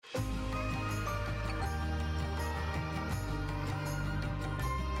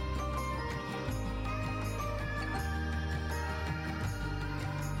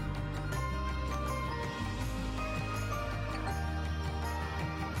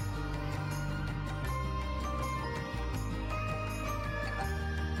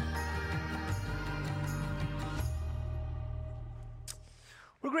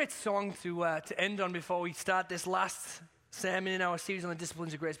a great song to end on before we start this last sermon in our series on the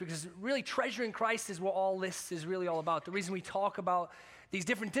disciplines of grace, because really treasuring Christ is what all this is really all about. The reason we talk about these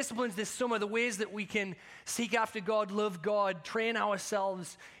different disciplines this summer, the ways that we can seek after God, love God, train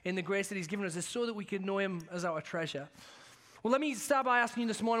ourselves in the grace that He's given us, is so that we can know Him as our treasure. Well, let me start by asking you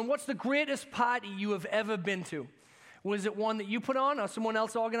this morning, what's the greatest party you have ever been to? Was it one that you put on or someone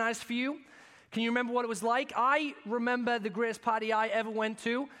else organized for you? Can you remember what it was like? I remember the greatest party I ever went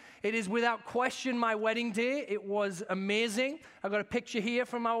to. It is without question my wedding day. It was amazing. I've got a picture here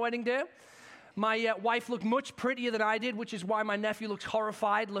from our wedding day. My wife looked much prettier than I did, which is why my nephew looks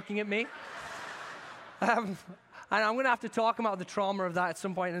horrified looking at me. And I'm going to have to talk about the trauma of that at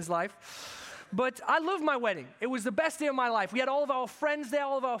some point in his life. But I loved my wedding. It was the best day of my life. We had all of our friends there,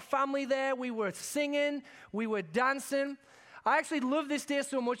 all of our family there. We were singing. We were dancing. I actually love this day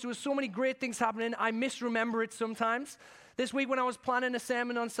so much. There were so many great things happening. I misremember it sometimes. This week when I was planning a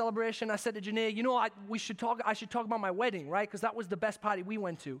sermon on celebration, I said to Janae, I should talk about my wedding, right? Because that was the best party we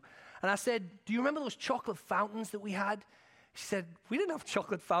went to. And I said, do you remember those chocolate fountains that we had? She said, we didn't have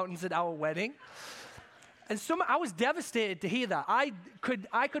chocolate fountains at our wedding. And I was devastated to hear that. I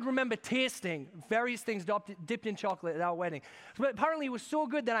could remember tasting various things dipped in chocolate at our wedding. But apparently it was so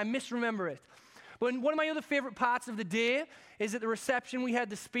good that I misremember it. But one of my other favorite parts of the day is at the reception we had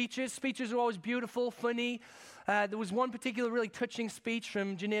the speeches. Speeches are always beautiful, funny. There was one particular really touching speech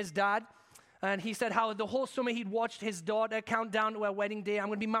from Janae's dad. And he said how the whole summer he'd watched his daughter count down to her wedding day. I'm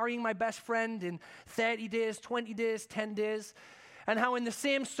going to be marrying my best friend in 30 days, 20 days, 10 days. And how in the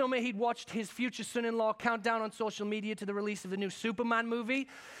same summer he'd watched his future son-in-law count down on social media to the release of the new Superman movie.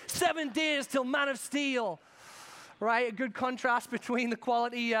 7 days till Man of Steel. Right, a good contrast between the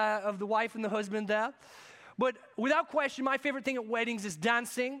quality of the wife and the husband there. But without question, my favorite thing at weddings is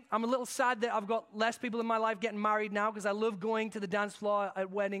dancing. I'm a little sad that I've got less people in my life getting married now because I love going to the dance floor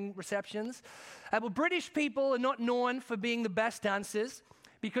at wedding receptions. But British people are not known for being the best dancers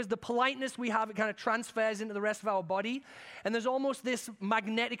because the politeness we have, it kind of transfers into the rest of our body. And there's almost this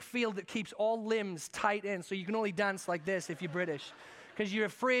magnetic field that keeps all limbs tight in. So you can only dance like this if you're British because you're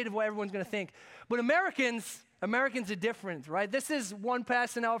afraid of what everyone's going to think. But Americans are different, right? This is one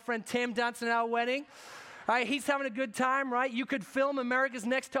person, our friend Tim, dancing at our wedding. Right, he's having a good time, right? You could film America's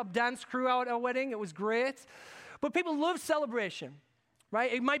Next Top Dance crew out at our wedding. It was great. But people love celebration,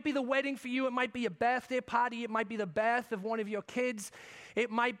 right? It might be the wedding for you. It might be a birthday party. It might be the birth of one of your kids.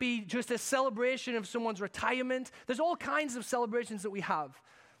 It might be just a celebration of someone's retirement. There's all kinds of celebrations that we have.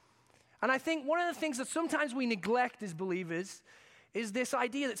 And I think one of the things that sometimes we neglect as believers is this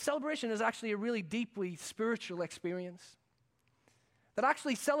idea that celebration is actually a really deeply spiritual experience. That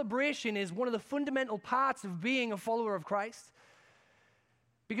actually celebration is one of the fundamental parts of being a follower of Christ.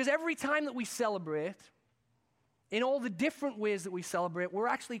 Because every time that we celebrate, in all the different ways that we celebrate, we're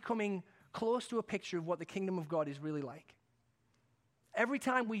actually coming close to a picture of what the kingdom of God is really like. Every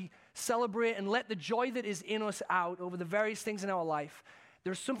time we celebrate and let the joy that is in us out over the various things in our life,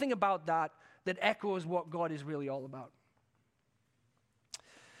 there's something about that echoes what God is really all about.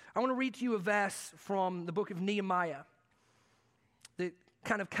 I want to read to you a verse from the book of Nehemiah that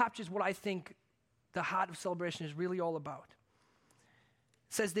kind of captures what I think the heart of celebration is really all about.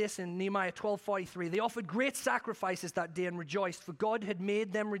 It says this in Nehemiah 12:43, they offered great sacrifices that day and rejoiced, for God had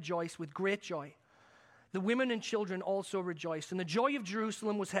made them rejoice with great joy. The women and children also rejoiced, and the joy of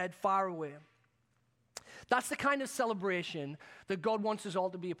Jerusalem was heard far away. That's the kind of celebration that God wants us all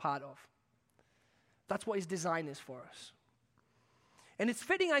to be a part of. That's what His design is for us. And it's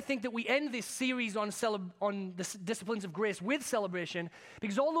fitting, I think, that we end this series on the disciplines of grace with celebration,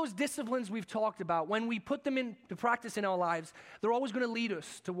 because all those disciplines we've talked about, when we put them into practice in our lives, they're always going to lead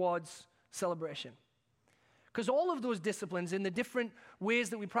us towards celebration. Because all of those disciplines, in the different ways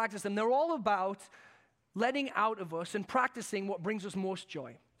that we practice them, they're all about letting out of us and practicing what brings us most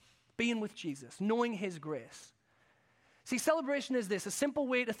joy, being with Jesus, knowing His grace. See, celebration is this. A simple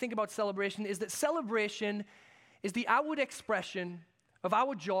way to think about celebration is that celebration is the outward expression of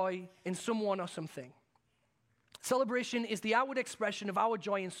our joy in someone or something. Celebration is the outward expression of our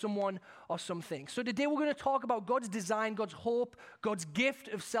joy in someone or something. So today we're going to talk about God's design, God's hope, God's gift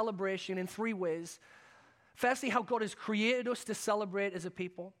of celebration in 3 ways. Firstly, how God has created us to celebrate as a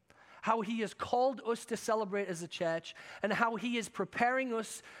people, how He has called us to celebrate as a church, and how He is preparing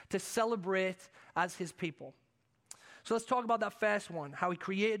us to celebrate as His people. So let's talk about that first one, how He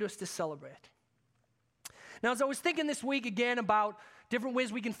created us to celebrate. Now, as I was thinking this week again about different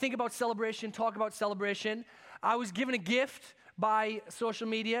ways we can think about celebration, talk about celebration, I was given a gift by social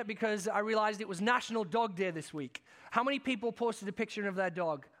media because I realized it was National Dog Day this week. How many people posted a picture of their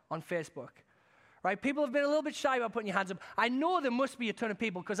dog on Facebook? right? People have been a little bit shy about putting your hands up. I know there must be a ton of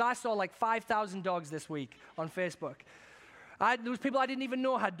people because I saw like 5,000 dogs this week on Facebook. There was people I didn't even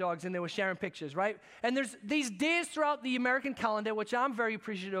know had dogs and they were sharing pictures, right? And there's these days throughout the American calendar, which I'm very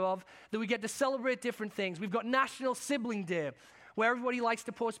appreciative of, that we get to celebrate different things. We've got National Sibling Day, where everybody likes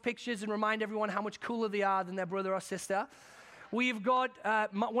to post pictures and remind everyone how much cooler they are than their brother or sister. We've got,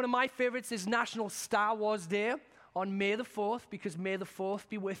 one of my favorites is National Star Wars Day on May the 4th, because May the 4th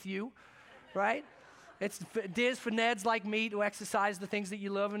be with you, right? It's days for nerds like me to exercise the things that you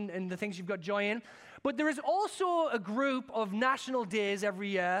love and the things you've got joy in. But there is also a group of national days every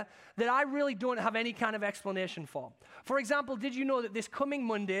year that I really don't have any kind of explanation for. For example, did you know that this coming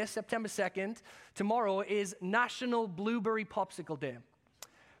Monday, September 2nd, tomorrow, is National Blueberry Popsicle Day?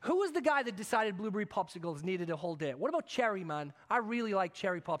 Who was the guy that decided blueberry popsicles needed a whole day? What about cherry, man? I really like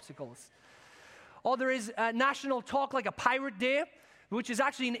cherry popsicles. Or there is National Talk Like a Pirate Day, which is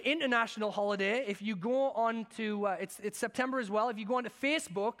actually an international holiday. If you go on to, it's September as well. If you go onto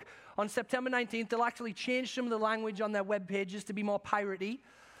Facebook on September 19th, they'll actually change some of the language on their web pages to be more piratey.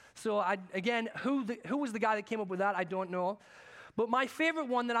 So again, who was the guy that came up with that? I don't know. But my favorite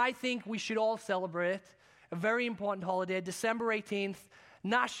one that I think we should all celebrate, a very important holiday, December 18th,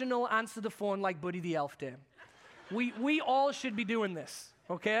 National Answer the Phone Like Buddy the Elf Day. We all should be doing this,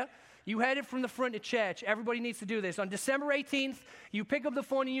 okay? You heard it from the front of church. Everybody needs to do this. On December 18th, you pick up the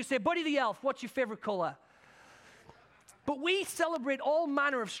phone and you say, Buddy the Elf, what's your favorite color? But we celebrate all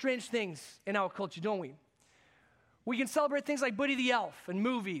manner of strange things in our culture, don't we? We can celebrate things like Buddy the Elf and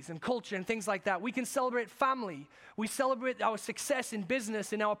movies and culture and things like that. We can celebrate family. We celebrate our success in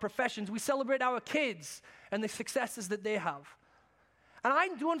business, in our professions. We celebrate our kids and the successes that they have. And I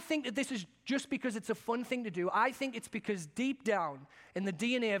don't think that this is just because it's a fun thing to do. I think it's because deep down in the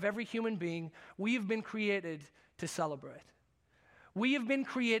DNA of every human being, we have been created to celebrate. We have been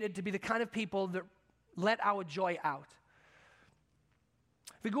created to be the kind of people that let our joy out.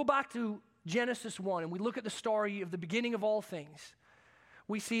 If we go back to Genesis 1 and we look at the story of the beginning of all things,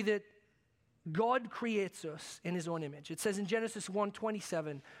 we see that God creates us in his own image. It says in Genesis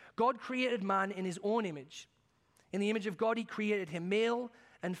 1:27, God created man in his own image. In the image of God, he created him. Male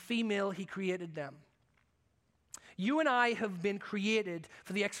and female, he created them. You and I have been created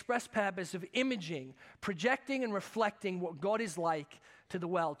for the express purpose of imaging, projecting, and reflecting what God is like to the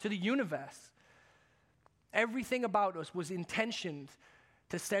world, to the universe. Everything about us was intentioned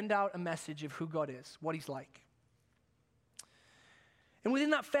to send out a message of who God is, what he's like. And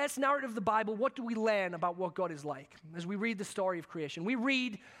within that first narrative of the Bible, what do we learn about what God is like? As we read the story of creation, we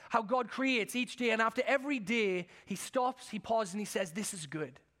read how God creates each day, and after every day, he stops, he pauses, and he says, this is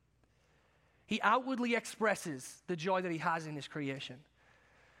good. He outwardly expresses the joy that he has in his creation.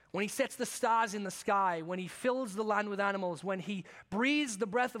 When he sets the stars in the sky, when he fills the land with animals, when he breathes the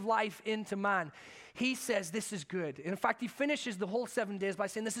breath of life into man, he says, this is good. In fact, he finishes the whole 7 days by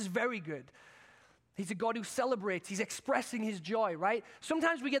saying, this is very good. He's a God who celebrates. He's expressing his joy, right?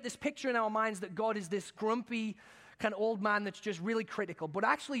 Sometimes we get this picture in our minds that God is this grumpy kind of old man that's just really critical. But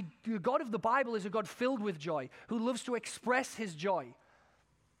actually, the God of the Bible is a God filled with joy, who loves to express his joy.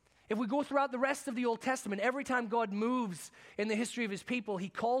 If we go throughout the rest of the Old Testament, every time God moves in the history of his people, he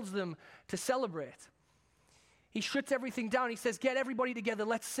calls them to celebrate. He shuts everything down. He says, get everybody together.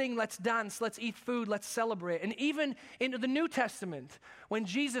 Let's sing, let's dance, let's eat food, let's celebrate. And even into the New Testament, when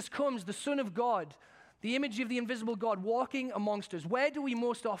Jesus comes, the Son of God, the image of the invisible God walking amongst us, where do we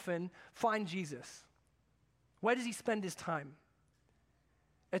most often find Jesus? Where does he spend his time?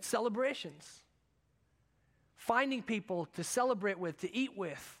 At celebrations. Finding people to celebrate with, to eat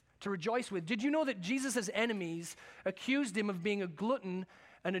with, to rejoice with. Did you know that Jesus' enemies accused him of being a glutton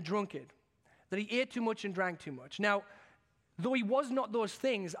and a drunkard? That he ate too much and drank too much. Now, though he was not those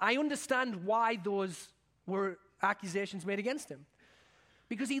things, I understand why those were accusations made against him.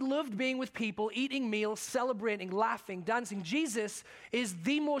 Because he loved being with people, eating meals, celebrating, laughing, dancing. Jesus is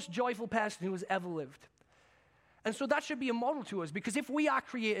the most joyful person who has ever lived. And so that should be a model to us, because if we are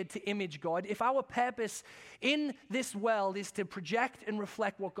created to image God, if our purpose in this world is to project and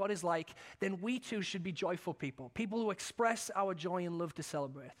reflect what God is like, then we too should be joyful people who express our joy and love to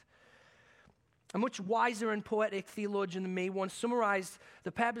celebrate. A much wiser and poetic theologian than me once summarized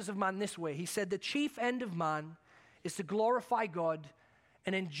the purpose of man this way. He said, the chief end of man is to glorify God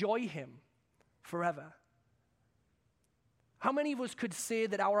and enjoy him forever. How many of us could say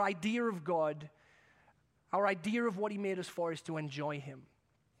that our idea of God, our idea of what he made us for, is to enjoy him?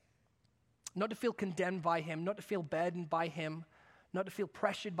 Not to feel condemned by him, not to feel burdened by him, not to feel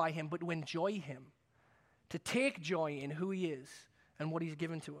pressured by him, but to enjoy him, to take joy in who he is and what he's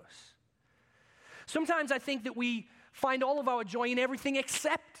given to us. Sometimes I think that we find all of our joy in everything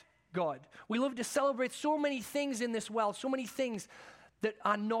except God. We love to celebrate so many things in this world, so many things that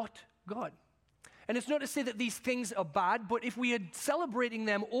are not God. And it's not to say that these things are bad, but if we are celebrating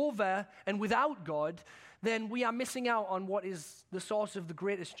them over and without God, then we are missing out on what is the source of the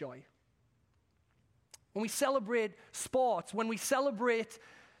greatest joy. When we celebrate sports, when we celebrate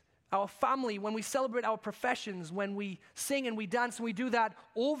our family, when we celebrate our professions, when we sing and we dance and we do that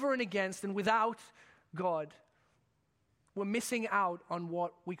over and against and without God, we're missing out on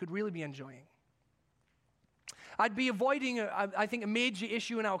what we could really be enjoying. I'd be avoiding, I think, a major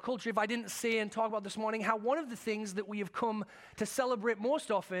issue in our culture if I didn't say and talk about this morning how one of the things that we have come to celebrate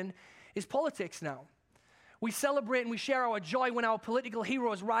most often is politics now. We celebrate and we share our joy when our political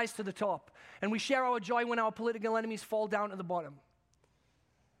heroes rise to the top, and we share our joy when our political enemies fall down to the bottom.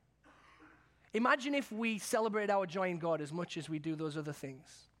 Imagine if we celebrated our joy in God as much as we do those other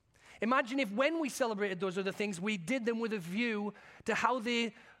things. Imagine if when we celebrated those other things, we did them with a view to how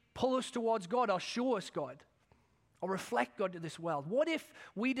they pull us towards God or show us God or reflect God to this world. What if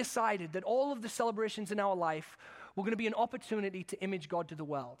we decided that all of the celebrations in our life were going to be an opportunity to image God to the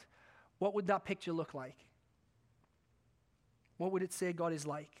world? What would that picture look like? What would it say God is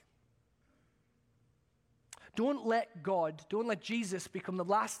like? Don't let Jesus become the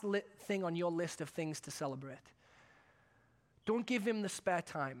last thing on your list of things to celebrate. Don't give him the spare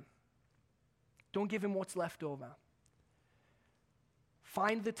time. Don't give him what's left over.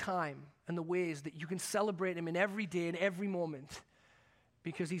 Find the time and the ways that you can celebrate him in every day and every moment,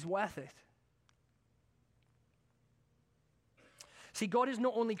 because he's worth it. See, God has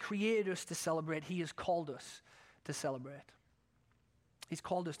not only created us to celebrate, he has called us to celebrate. He's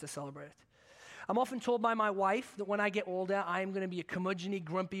called us to celebrate. I'm often told by my wife that when I get older, I'm going to be a curmudgeon-y,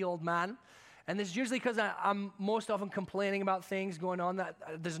 grumpy old man. And this is usually because I'm most often complaining about things going on that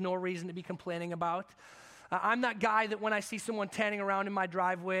there's no reason to be complaining about. I'm that guy that when I see someone tanning around in my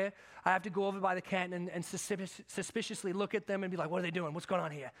driveway, I have to go over by the curtain and suspiciously look at them and be like, what are they doing? What's going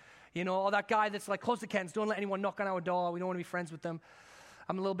on here? You know, or that guy that's like, close the curtains, don't let anyone knock on our door. We don't want to be friends with them.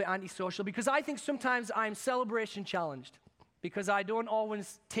 I'm a little bit antisocial because I think sometimes I'm celebration challenged because I don't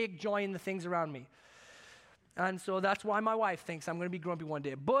always take joy in the things around me. And so that's why my wife thinks I'm going to be grumpy one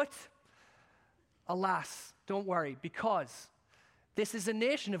day. But alas, don't worry, because this is a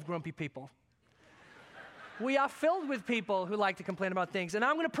nation of grumpy people. We are filled with people who like to complain about things. And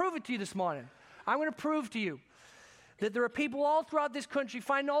I'm going to prove it to you this morning. I'm going to prove to you that there are people all throughout this country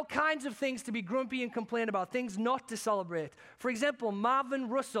finding all kinds of things to be grumpy and complain about, things not to celebrate. For example, Marvin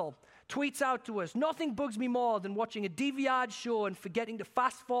Russell tweets out to us, "Nothing bugs me more than watching a DVR show and forgetting to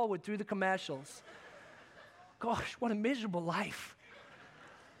fast forward through the commercials." Gosh, what a miserable life.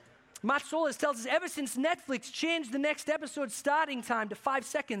 Matt Solis tells us, "Ever since Netflix changed the next episode's starting time to 5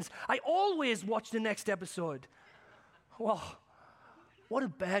 seconds, I always watch the next episode." Well, what a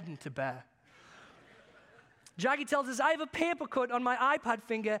burden to bear. Jackie tells us, "I have a paper cut on my iPad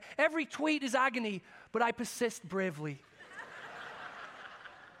finger. Every tweet is agony, but I persist bravely."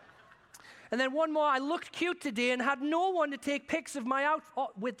 And then one more, "I looked cute today and had no one to take pics of my outfit."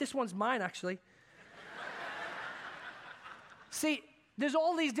 Oh, wait, this one's mine, actually. See, there's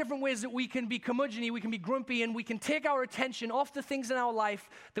all these different ways that we can be curmudgeon-y, we can be grumpy, and we can take our attention off the things in our life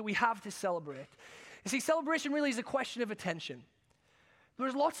that we have to celebrate. You see, celebration really is a question of attention.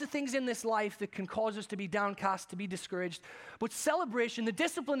 There's lots of things in this life that can cause us to be downcast, to be discouraged. But celebration, the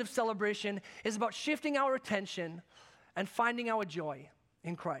discipline of celebration, is about shifting our attention and finding our joy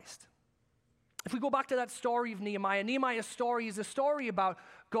in Christ. If we go back to that story of Nehemiah, Nehemiah's story is a story about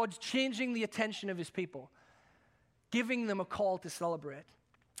God changing the attention of his people, giving them a call to celebrate.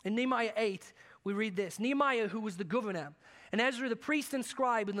 In Nehemiah 8, we read this: "Nehemiah, who was the governor, and Ezra the priest and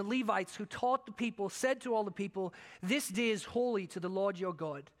scribe, and the Levites who taught the people, said to all the people, 'This day is holy to the Lord your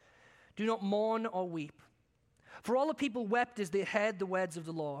God. Do not mourn or weep.' For all the people wept as they heard the words of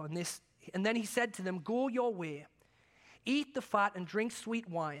the law. And then he said to them, 'Go your way, eat the fat and drink sweet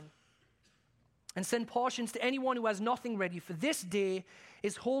wine, and send portions to anyone who has nothing ready, for this day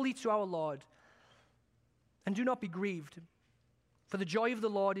is holy to our Lord. And do not be grieved, for the joy of the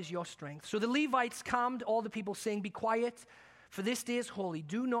Lord is your strength.' So the Levites calmed all the people, saying, 'Be quiet, for this day is holy.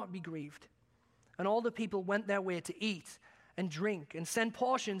 Do not be grieved.' And all the people went their way to eat and drink and send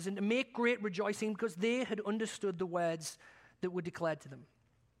portions and to make great rejoicing, because they had understood the words that were declared to them."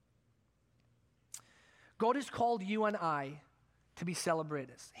 God has called you and I to be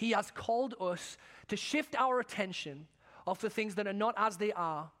celebrators. He has called us to shift our attention off the things that are not as they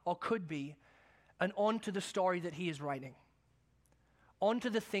are or could be, and onto the story that he is writing, onto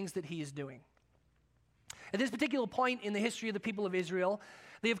the things that he is doing. At this particular point in the history of the people of Israel,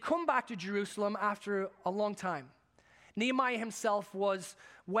 they have come back to Jerusalem after a long time. Nehemiah himself was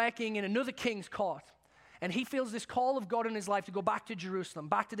working in another king's court, and he feels this call of God in his life to go back to Jerusalem,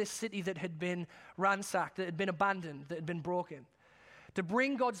 back to this city that had been ransacked, that had been abandoned, that had been broken, to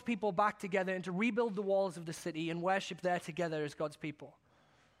bring God's people back together and to rebuild the walls of the city and worship there together as God's people.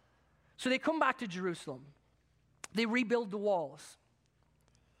 So they come back to Jerusalem. They rebuild the walls.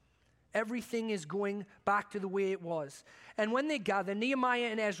 Everything is going back to the way it was. And when they gather, Nehemiah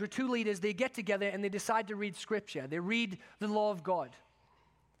and Ezra, two leaders, they get together and they decide to read Scripture. They read the law of God,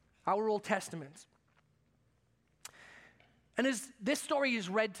 our Old Testament. And as this story is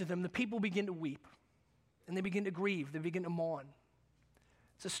read to them, the people begin to weep. And they begin to grieve. They begin to mourn.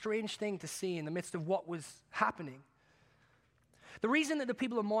 It's a strange thing to see in the midst of what was happening. The reason that the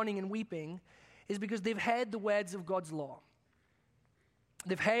people are mourning and weeping is because they've heard the words of God's law.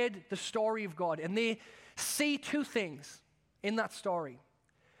 They've heard the story of God, and they see two things in that story.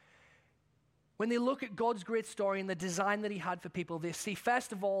 When they look at God's great story and the design that he had for people, they see,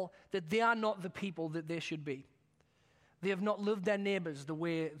 first of all, that they are not the people that they should be. They have not loved their neighbors the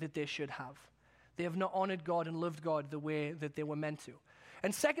way that they should have. They have not honored God and loved God the way that they were meant to.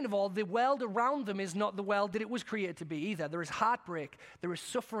 And second of all, the world around them is not the world that it was created to be either. There is heartbreak, there is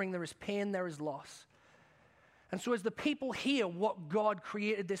suffering, there is pain, there is loss. And so as the people hear what God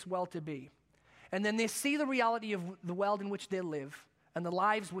created this world to be, and then they see the reality of the world in which they live and the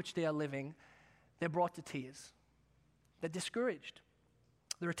lives which they are living, they're brought to tears. They're discouraged.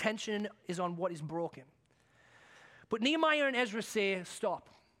 Their attention is on what is broken. But Nehemiah and Ezra say, stop.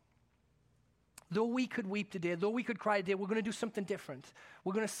 Though we could weep today, though we could cry today, we're going to do something different.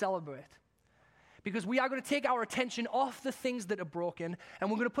 We're going to celebrate. Because we are going to take our attention off the things that are broken, and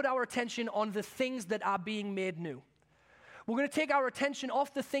we're going to put our attention on the things that are being made new. We're going to take our attention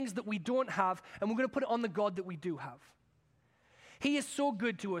off the things that we don't have, and we're going to put it on the God that we do have. He is so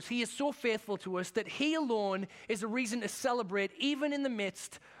good to us. He is so faithful to us that he alone is a reason to celebrate, even in the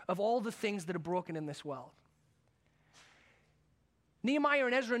midst of all the things that are broken in this world. Nehemiah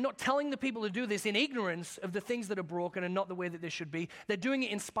and Ezra are not telling the people to do this in ignorance of the things that are broken and not the way that they should be. They're doing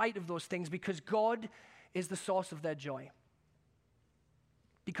it in spite of those things because God is the source of their joy.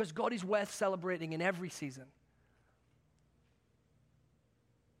 Because God is worth celebrating in every season.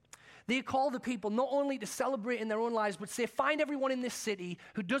 They call the people not only to celebrate in their own lives, but say, find everyone in this city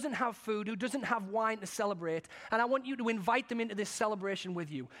who doesn't have food, who doesn't have wine to celebrate, and I want you to invite them into this celebration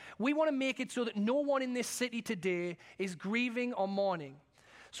with you. We want to make it so that no one in this city today is grieving or mourning,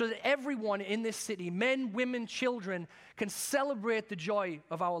 so that everyone in this city, men, women, children, can celebrate the joy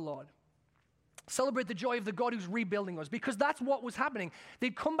of our Lord. Celebrate the joy of the God who's rebuilding us, because that's what was happening.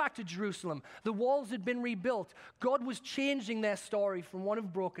 They'd come back to Jerusalem. The walls had been rebuilt. God was changing their story from one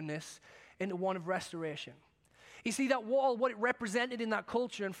of brokenness into one of restoration. You see, that wall, what it represented in that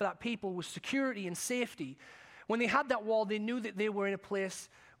culture and for that people was security and safety. When they had that wall, they knew that they were in a place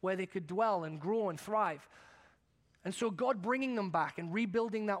where they could dwell and grow and thrive. And so God bringing them back and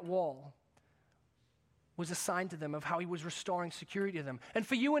rebuilding that wall was a sign to them of how he was restoring security to them. And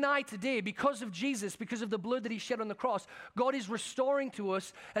for you and I today, because of Jesus, because of the blood that he shed on the cross, God is restoring to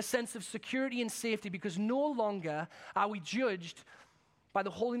us a sense of security and safety, because no longer are we judged by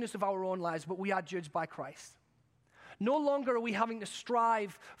the holiness of our own lives, but we are judged by Christ. No longer are we having to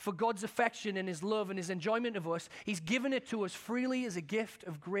strive for God's affection and his love and his enjoyment of us. He's given it to us freely as a gift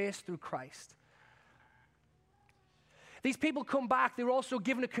of grace through Christ. These people come back. They were also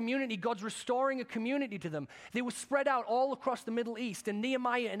given a community. God's restoring a community to them. They were spread out all across the Middle East, and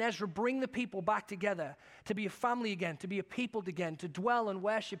Nehemiah and Ezra bring the people back together to be a family again, to be a people again, to dwell and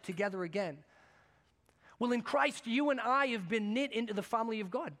worship together again. Well, in Christ, you and I have been knit into the family of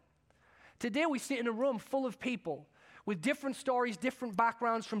God. Today we sit in a room full of people with different stories, different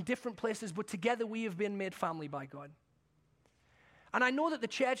backgrounds from different places, but together we have been made family by God. And I know that the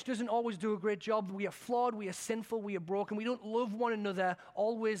church doesn't always do a great job. We are flawed, we are sinful, we are broken. We don't love one another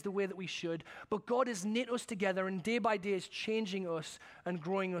always the way that we should. But God has knit us together, and day by day is changing us and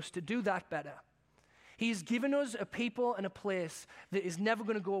growing us to do that better. He has given us a people and a place that is never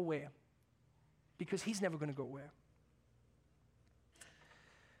going to go away, because he's never going to go away.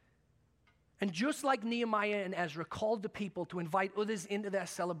 And just like Nehemiah and Ezra called the people to invite others into their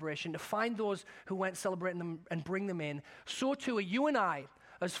celebration, to find those who weren't celebrating them and bring them in, so too are you and I,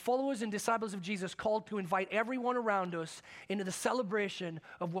 as followers and disciples of Jesus, called to invite everyone around us into the celebration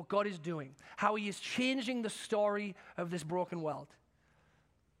of what God is doing, how he is changing the story of this broken world.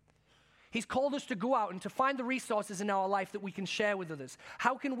 He's called us to go out and to find the resources in our life that we can share with others.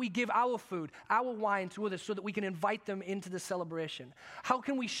 How can we give our food, our wine to others so that we can invite them into the celebration? How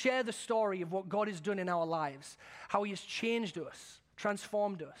can we share the story of what God has done in our lives, how he has changed us,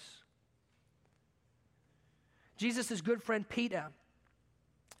 transformed us? Jesus' good friend Peter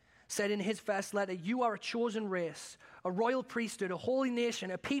said in his first letter, "You are a chosen race, a royal priesthood, a holy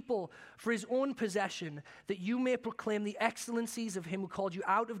nation, a people for his own possession, that you may proclaim the excellencies of him who called you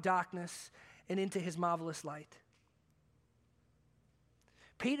out of darkness and into his marvelous light."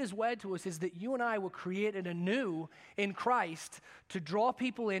 Peter's word to us is that you and I were created anew in Christ to draw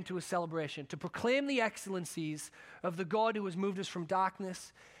people into a celebration, to proclaim the excellencies of the God who has moved us from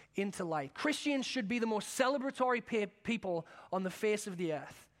darkness into light. Christians should be the most celebratory people on the face of the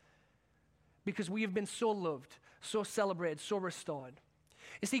earth, because we have been so loved, so celebrated, so restored.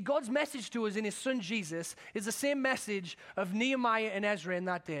 You see, God's message to us in his son Jesus is the same message of Nehemiah and Ezra in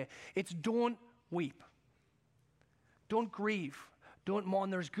that day. It's don't weep. Don't grieve. Don't mourn.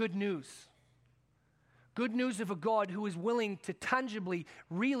 There's good news. Good news of a God who is willing to tangibly,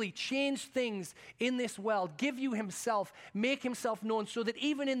 really change things in this world, give you himself, make himself known, so that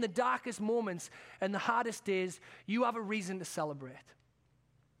even in the darkest moments and the hardest days, you have a reason to celebrate.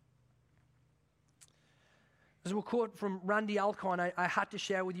 There's a quote from Randy Alcorn I had to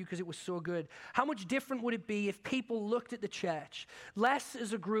share with you because it was so good. How much different would it be if people looked at the church less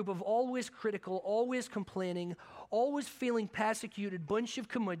as a group of always critical, always complaining, always feeling persecuted bunch of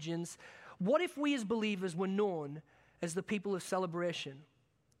curmudgeons? What if we as believers were known as the people of celebration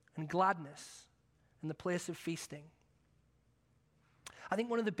and gladness and the place of feasting? I think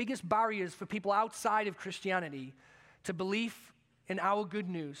one of the biggest barriers for people outside of Christianity to belief in our good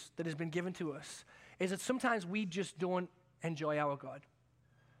news that has been given to us is that sometimes we just don't enjoy our God.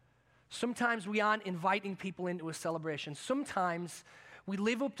 Sometimes we aren't inviting people into a celebration. Sometimes we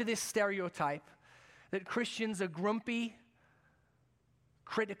live up to this stereotype that Christians are grumpy,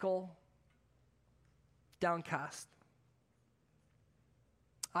 critical, downcast.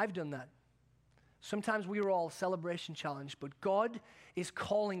 I've done that. Sometimes we are all celebration challenged, but God is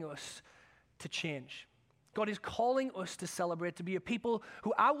calling us to change. God is calling us to celebrate, to be a people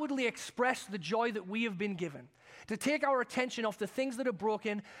who outwardly express the joy that we have been given, to take our attention off the things that are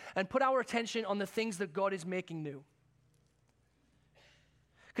broken and put our attention on the things that God is making new.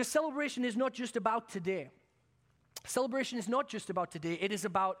 Because celebration is not just about today. Celebration is not just about today, it is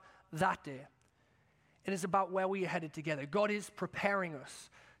about that day. It is about where we are headed together. God is preparing us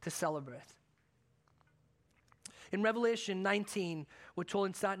to celebrate. In Revelation 19, we're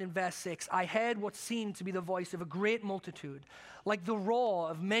told, starting in verse 6, I heard what seemed to be the voice of a great multitude, like the roar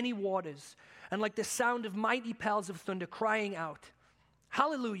of many waters, and like the sound of mighty peals of thunder, crying out,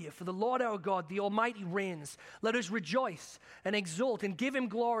 Hallelujah, for the Lord our God, the Almighty reigns. Let us rejoice and exult and give him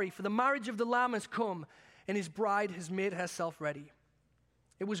glory, for the marriage of the Lamb has come, and his bride has made herself ready.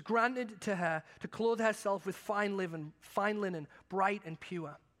 It was granted to her to clothe herself with fine linen, bright and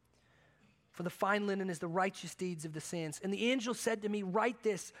pure. For the fine linen is the righteous deeds of the saints. And the angel said to me, write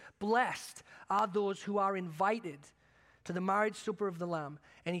this, blessed are those who are invited to the marriage supper of the Lamb.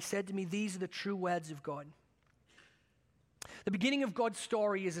 And he said to me, these are the true words of God. The beginning of God's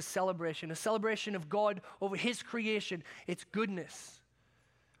story is a celebration of God over his creation, its goodness,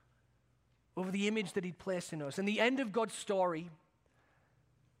 over the image that he'd placed in us. And the end of God's story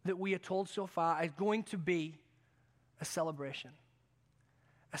that we are told so far is going to be a celebration.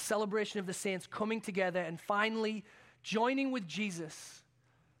 A celebration of the saints coming together and finally joining with Jesus,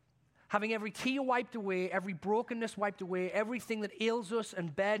 having every tear wiped away, every brokenness wiped away, everything that ails us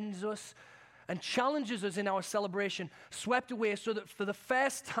and burdens us and challenges us in our celebration swept away, so that for the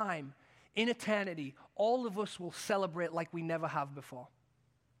first time in eternity, all of us will celebrate like we never have before.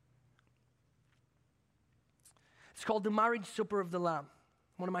 It's called the marriage supper of the Lamb.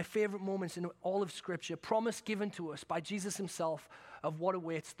 One of my favorite moments in all of Scripture, promise given to us by Jesus himself of what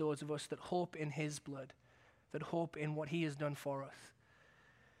awaits those of us that hope in his blood, that hope in what he has done for us.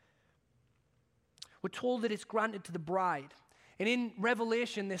 We're told that it's granted to the bride. And in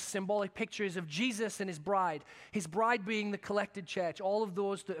Revelation, this symbolic picture is of Jesus and his bride being the collected church, all of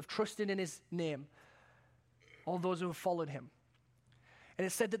those that have trusted in his name, all those who have followed him. And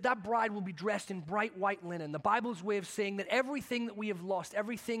it said that that bride will be dressed in bright white linen. The Bible's way of saying that everything that we have lost,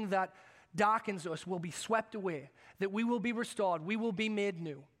 everything that darkens us will be swept away, that we will be restored, we will be made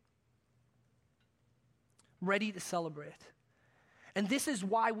new, ready to celebrate. And this is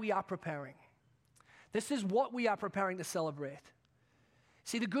why we are preparing. This is what we are preparing to celebrate.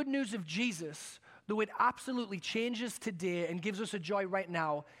 See, the good news of Jesus, though it absolutely changes today and gives us a joy right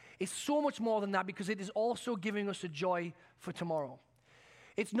now, is so much more than that, because it is also giving us a joy for tomorrow.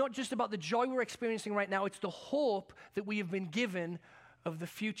 It's not just about the joy we're experiencing right now, it's the hope that we have been given of the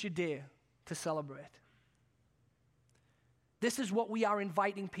future day to celebrate. This is what we are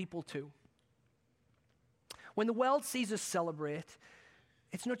inviting people to. When the world sees us celebrate,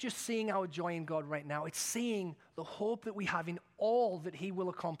 It's not just seeing our joy in God right now, it's seeing the hope that we have in all that he will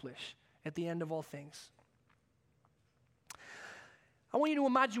accomplish at the end of all things. I want you to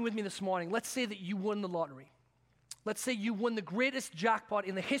imagine with me this morning, let's say that you won the lottery. Let's say you won the greatest jackpot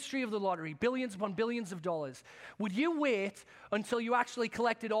in the history of the lottery, billions upon billions of dollars. Would you wait until you actually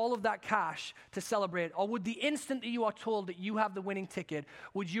collected all of that cash to celebrate? Or would the instant that you are told that you have the winning ticket,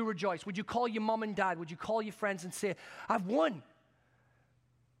 would you rejoice? Would you call your mom and dad? Would you call your friends and say, I've won?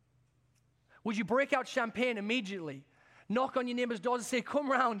 Would you break out champagne immediately? Knock on your neighbor's doors and say,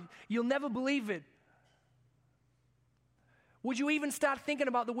 come round, you'll never believe it. Would you even start thinking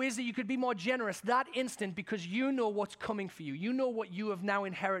about the ways that you could be more generous that instant because you know what's coming for you? You know what you have now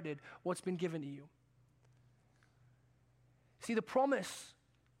inherited, what's been given to you. See, the promise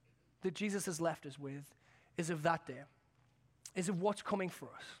that Jesus has left us with is of that day, is of what's coming for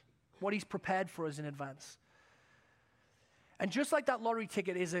us, what he's prepared for us in advance. And just like that lottery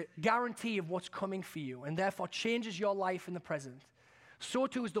ticket is a guarantee of what's coming for you and therefore changes your life in the present, so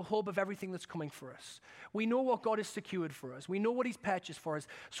too is the hope of everything that's coming for us. We know what God has secured for us. We know what he's purchased for us.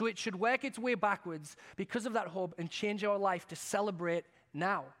 So it should work its way backwards because of that hope and change our life to celebrate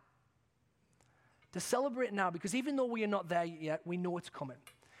now. To celebrate now, because even though we are not there yet, we know it's coming.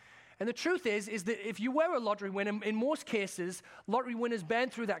 And the truth is that if you were a lottery winner, in most cases, lottery winners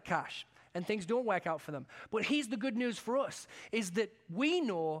burn through that cash and things don't work out for them. But here's the good news for us, is that we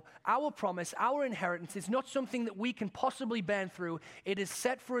know our promise, our inheritance is not something that we can possibly burn through. It is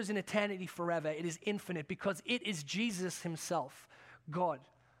set for us in eternity forever. It is infinite because it is Jesus himself, God.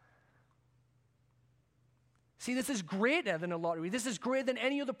 See, this is greater than a lottery. This is greater than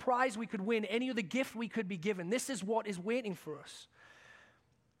any other prize we could win, any other gift we could be given. This is what is waiting for us.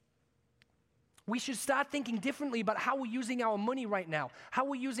 We should start thinking differently about how we're using our money right now, how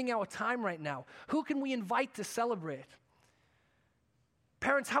we're using our time right now. Who can we invite to celebrate?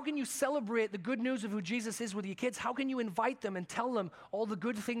 Parents, how can you celebrate the good news of who Jesus is with your kids? How can you invite them and tell them all the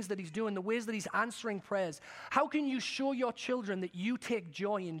good things that he's doing, the ways that he's answering prayers? How can you show your children that you take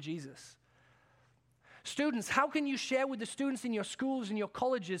joy in Jesus? Students, how can you share with the students in your schools and your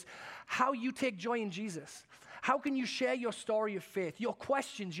colleges how you take joy in Jesus? How can you share your story of faith, your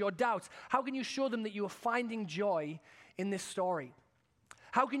questions, your doubts? How can you show them that you are finding joy in this story?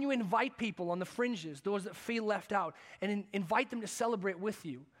 How can you invite people on the fringes, those that feel left out, and invite them to celebrate with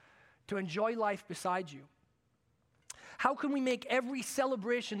you, to enjoy life beside you? How can we make every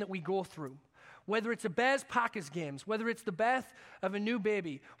celebration that we go through, whether it's a Bears-Packers games, whether it's the birth of a new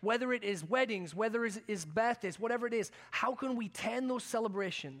baby, whether it is weddings, whether it is birthdays, whatever it is, how can we turn those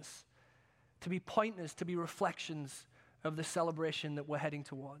celebrations to be pointers, to be reflections of the celebration that we're heading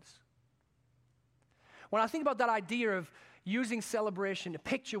towards? When I think about that idea of using celebration to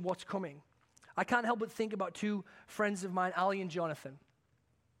picture what's coming, I can't help but think about two friends of mine, Ali and Jonathan.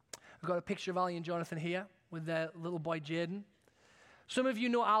 I've got a picture of Ali and Jonathan here with their little boy, Jaden. Some of you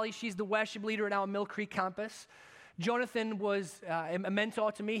know Ali. She's the worship leader at our Mill Creek campus. Jonathan was a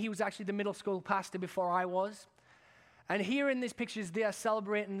mentor to me. He was actually the middle school pastor before I was. And here in these pictures, they are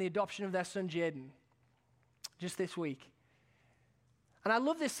celebrating the adoption of their son, Jaden, just this week. And I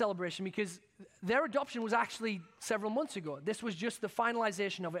love this celebration because their adoption was actually several months ago. This was just the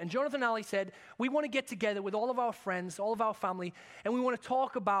finalization of it. And Jonathan and Ali said, we want to get together with all of our friends, all of our family, and we want to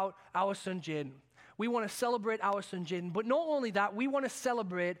talk about our son, Jaden. We want to celebrate our son, Jaden. But not only that, we want to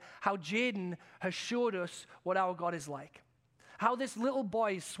celebrate how Jaden has showed us what our God is like. How this little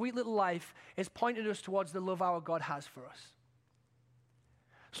boy's sweet little life has pointed us towards the love our God has for us.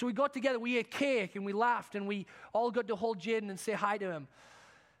 So we got together, we ate cake, and we laughed, and we all got to hold Jaden and say hi to him.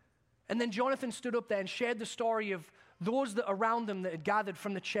 And then Jonathan stood up there and shared the story of those that around them that had gathered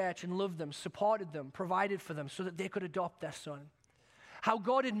from the church and loved them, supported them, provided for them so that they could adopt their son. How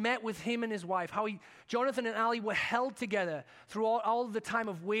God had met with him and his wife, how Jonathan and Ali were held together through all the time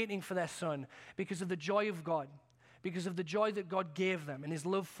of waiting for their son because of the joy of God. Because of the joy that God gave them and his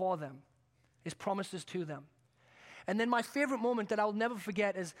love for them, his promises to them. And then my favorite moment that I'll never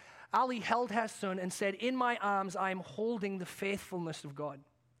forget is Ali held her son and said, in my arms, I am holding the faithfulness of God.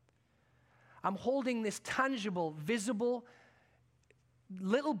 I'm holding this tangible, visible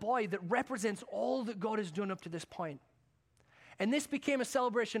little boy that represents all that God has done up to this point. And this became a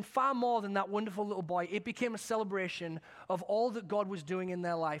celebration far more than that wonderful little boy. It became a celebration of all that God was doing in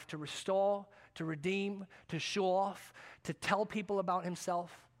their life to restore, to redeem, to show off, to tell people about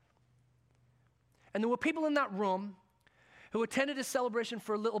himself. And there were people in that room who attended a celebration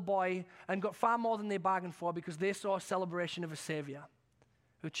for a little boy and got far more than they bargained for because they saw a celebration of a Savior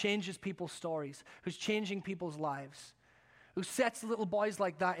who changes people's stories, who's changing people's lives, who sets little boys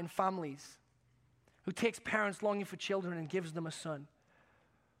like that in families, who takes parents longing for children and gives them a son.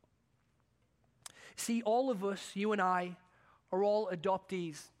 See, all of us, you and I, are all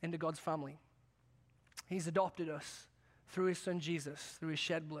adoptees into God's family. He's adopted us through his son Jesus, through his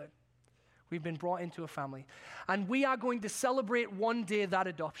shed blood. We've been brought into a family. And we are going to celebrate one day that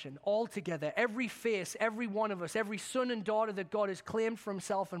adoption all together. Every face, every one of us, every son and daughter that God has claimed for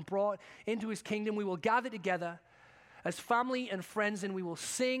himself and brought into his kingdom, we will gather together as family and friends, and we will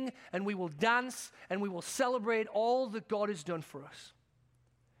sing and we will dance and we will celebrate all that God has done for us.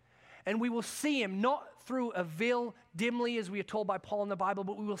 And we will see him not through a veil dimly, as we are told by Paul in the Bible,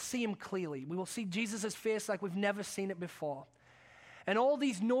 but we will see him clearly. We will see Jesus' face like we've never seen it before. And all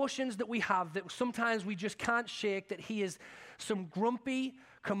these notions that we have that sometimes we just can't shake, that he is some grumpy,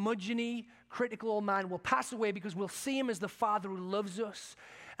 curmudgeon-y, critical old man, will pass away because we'll see him as the Father who loves us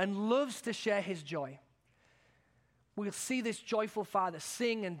and loves to share his joy. We'll see this joyful Father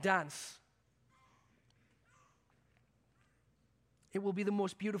sing and dance. It will be the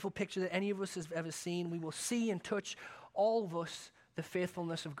most beautiful picture that any of us has ever seen. We will see and touch, all of us, the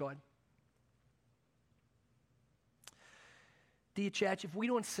faithfulness of God. Dear church, if we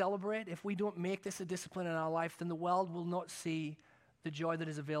don't celebrate, if we don't make this a discipline in our life, then the world will not see the joy that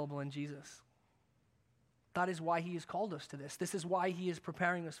is available in Jesus. That is why he has called us to this. This is why he is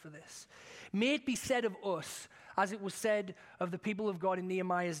preparing us for this. May it be said of us, as it was said of the people of God in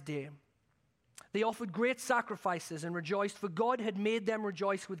Nehemiah's day. They offered great sacrifices and rejoiced, for God had made them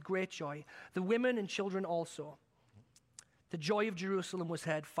rejoice with great joy, the women and children also. The joy of Jerusalem was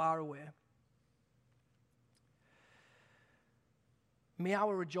heard far away. May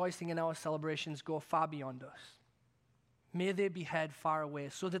our rejoicing and our celebrations go far beyond us. May they be heard far away,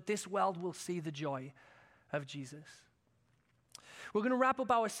 so that this world will see the joy of Jesus. We're going to wrap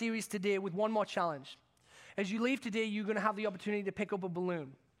up our series today with one more challenge. As you leave today, you're going to have the opportunity to pick up a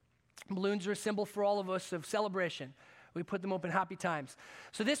balloon. Balloons are a symbol for all of us of celebration. We put them up in happy times.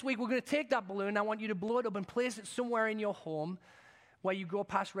 So this week, we're going to take that balloon. I want you to blow it up and place it somewhere in your home where you go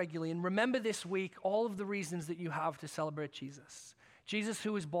past regularly. And remember this week all of the reasons that you have to celebrate Jesus. Jesus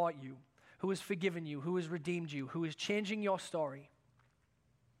who has bought you, who has forgiven you, who has redeemed you, who is changing your story.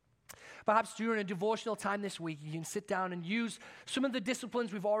 Perhaps during a devotional time this week, you can sit down and use some of the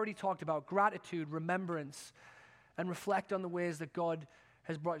disciplines we've already talked about, gratitude, remembrance, and reflect on the ways that God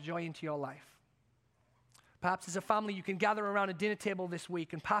has brought joy into your life. Perhaps as a family, you can gather around a dinner table this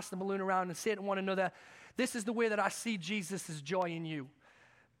week and pass the balloon around and say to one another, this is the way that I see Jesus' joy in you.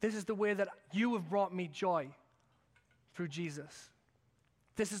 This is the way that you have brought me joy through Jesus.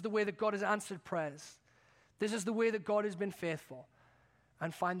 This is the way that God has answered prayers. This is the way that God has been faithful.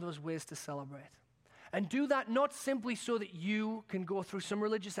 And find those ways to celebrate. And do that not simply so that you can go through some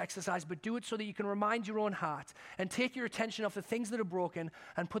religious exercise, but do it so that you can remind your own heart and take your attention off the things that are broken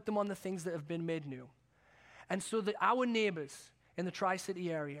and put them on the things that have been made new. And so that our neighbors in the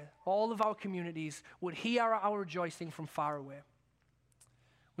Tri-City area, all of our communities, would hear our rejoicing from far away.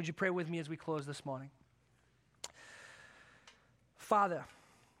 Would you pray with me as we close this morning? Father,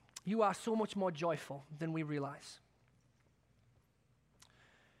 you are so much more joyful than we realize.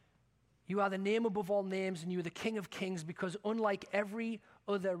 You are the name above all names, and you are the King of Kings, because unlike every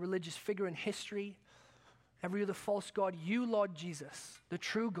other religious figure in history, every other false god, you, Lord Jesus, the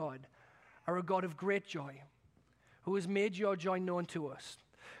true God, are a God of great joy, who has made your joy known to us,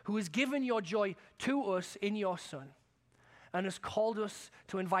 who has given your joy to us in your Son, and has called us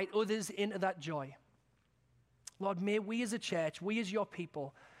to invite others into that joy. Lord, may we as a church, we as your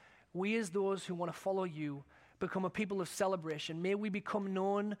people, we as those who want to follow you, become a people of celebration. May we become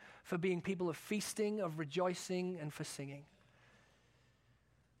known for being people of feasting, of rejoicing, and for singing,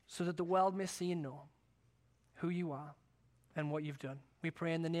 so that the world may see and know who you are and what you've done. We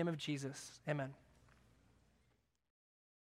pray in the name of Jesus. Amen.